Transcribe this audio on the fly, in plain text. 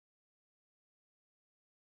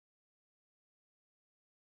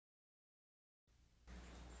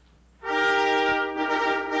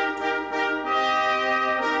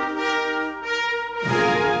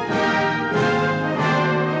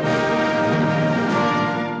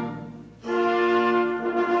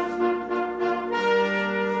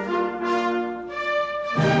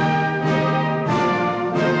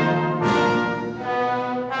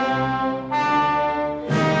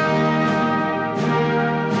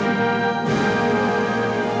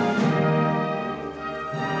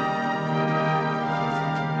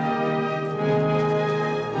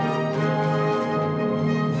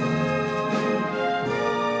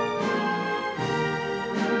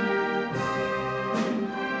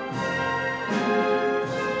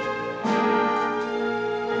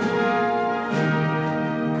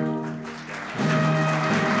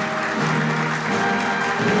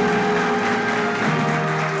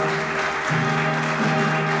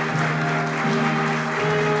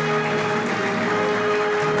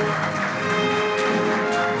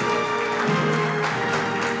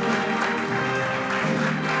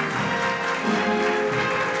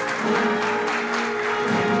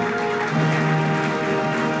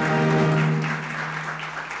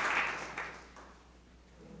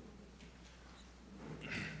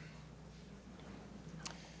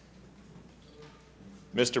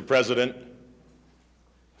Mr. President,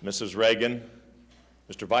 Mrs. Reagan,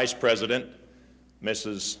 Mr. Vice President,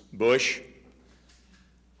 Mrs. Bush,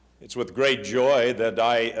 it's with great joy that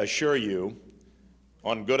I assure you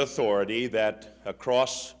on good authority that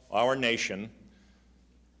across our nation,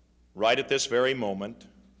 right at this very moment,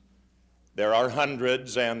 there are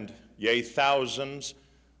hundreds and yea, thousands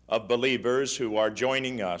of believers who are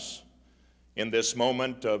joining us in this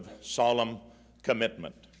moment of solemn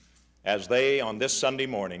commitment as they, on this Sunday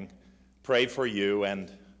morning, pray for you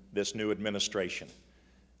and this new administration.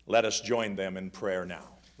 Let us join them in prayer now.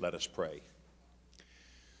 Let us pray.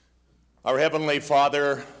 Our Heavenly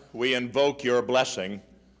Father, we invoke your blessing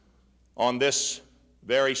on this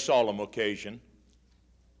very solemn occasion.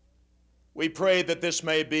 We pray that this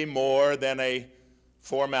may be more than a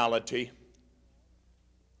formality.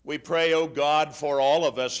 We pray, O God, for all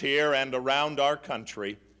of us here and around our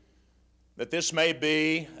country, that this may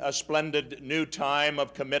be a splendid new time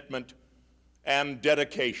of commitment and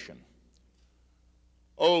dedication.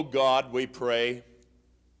 O God, we pray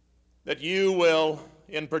that you will,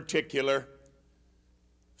 in particular,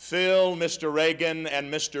 fill Mr. Reagan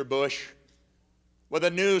and Mr. Bush with a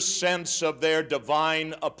new sense of their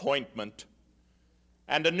divine appointment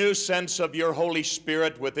and a new sense of your Holy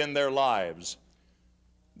Spirit within their lives,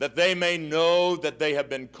 that they may know that they have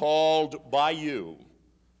been called by you.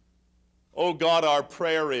 Oh God, our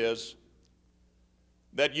prayer is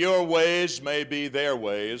that your ways may be their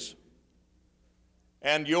ways,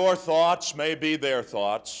 and your thoughts may be their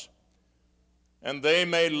thoughts, and they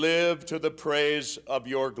may live to the praise of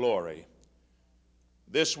your glory.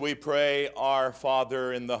 This we pray, our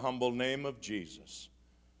Father, in the humble name of Jesus.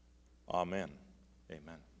 Amen.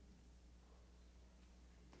 Amen.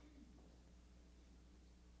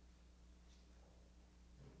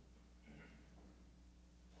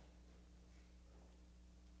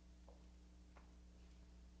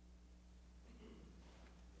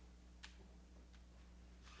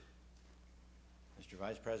 Mr.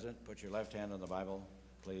 Vice President, put your left hand on the Bible,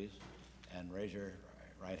 please, and raise your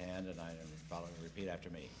right hand, and repeat after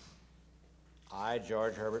me. I,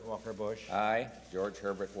 George Herbert Walker Bush. I, George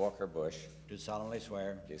Herbert Walker Bush. Do solemnly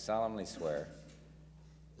swear. Do solemnly swear.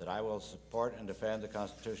 That I will support and defend the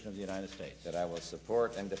Constitution of the United States. That I will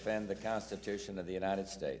support and defend the Constitution of the United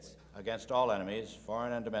States. Against all enemies,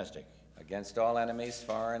 foreign and domestic. Against all enemies,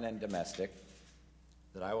 foreign and domestic.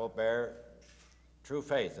 That I will bear true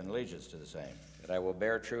faith and allegiance to the same. That I will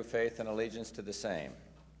bear true faith and allegiance to the same.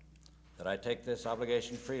 That I take this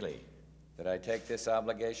obligation freely. That I take this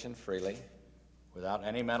obligation freely. Without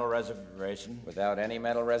any mental reservation. Without any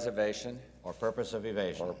mental reservation. Or purpose of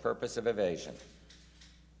evasion. Or purpose of evasion.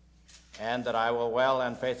 And that I will well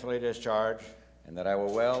and faithfully discharge. And that I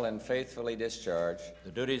will well and faithfully discharge.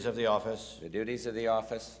 The duties of the office. The duties of the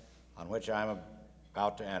office. On which I am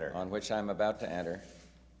about to enter. On which I am about to enter.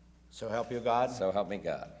 So help you God. So help me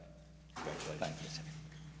God. Congratulations. Thank you, sir.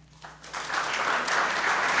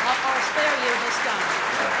 I'll spare you this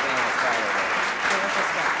time.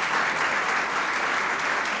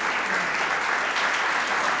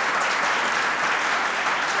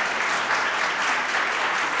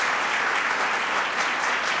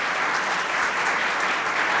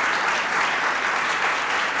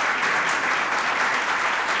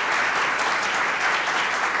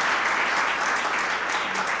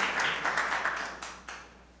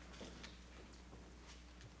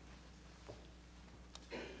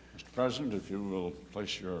 President, if you will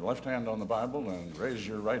place your left hand on the Bible and raise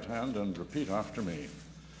your right hand and repeat after me.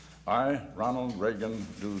 I, Ronald Reagan,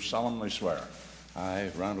 do solemnly swear. I,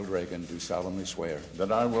 Ronald Reagan, do solemnly swear.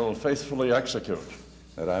 That I will faithfully execute.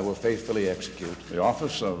 That I will faithfully execute. The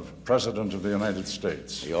office of President of the United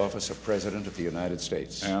States. The office of President of the United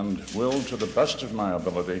States. And will to the best of my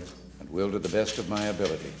ability. And will to the best of my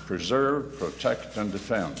ability. Preserve, protect, and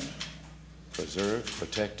defend. Preserve,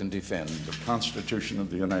 protect, and defend the Constitution of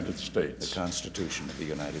the United States. The Constitution of the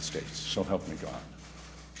United States. So help me God.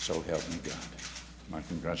 So help me God. My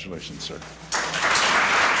congratulations, sir.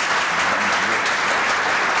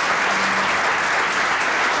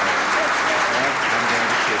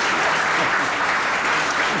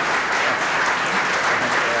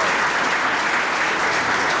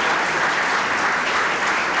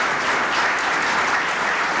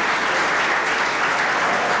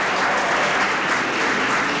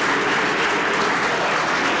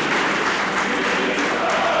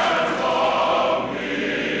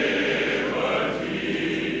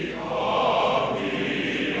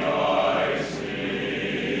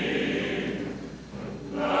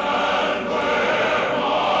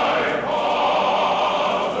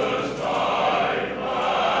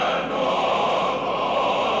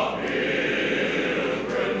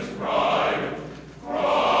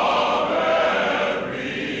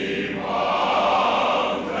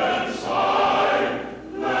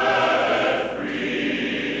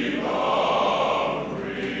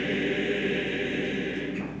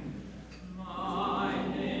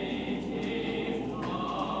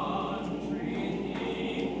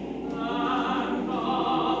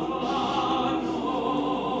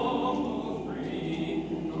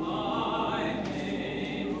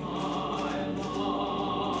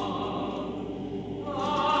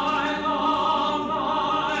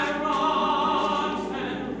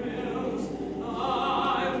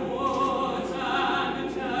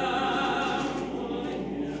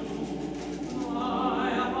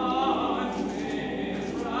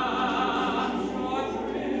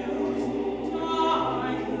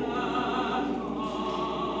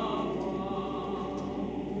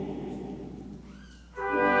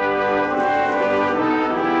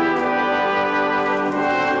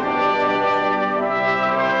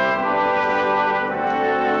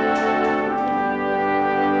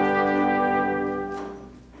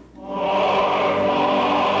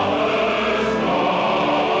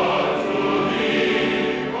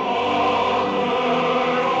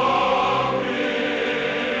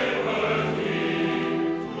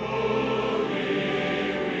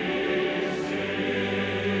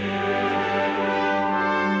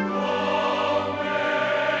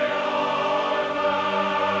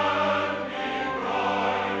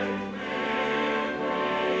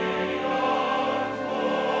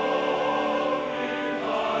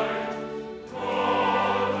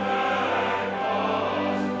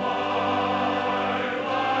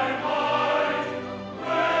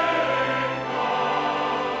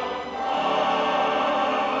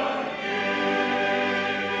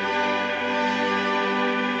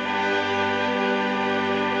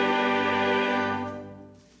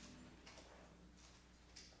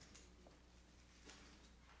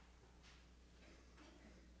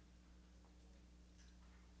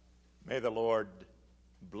 May the Lord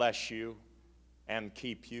bless you and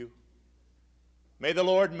keep you. May the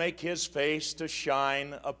Lord make his face to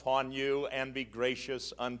shine upon you and be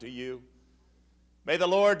gracious unto you. May the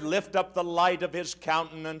Lord lift up the light of his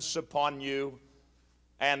countenance upon you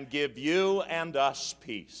and give you and us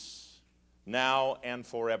peace, now and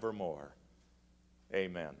forevermore.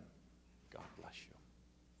 Amen.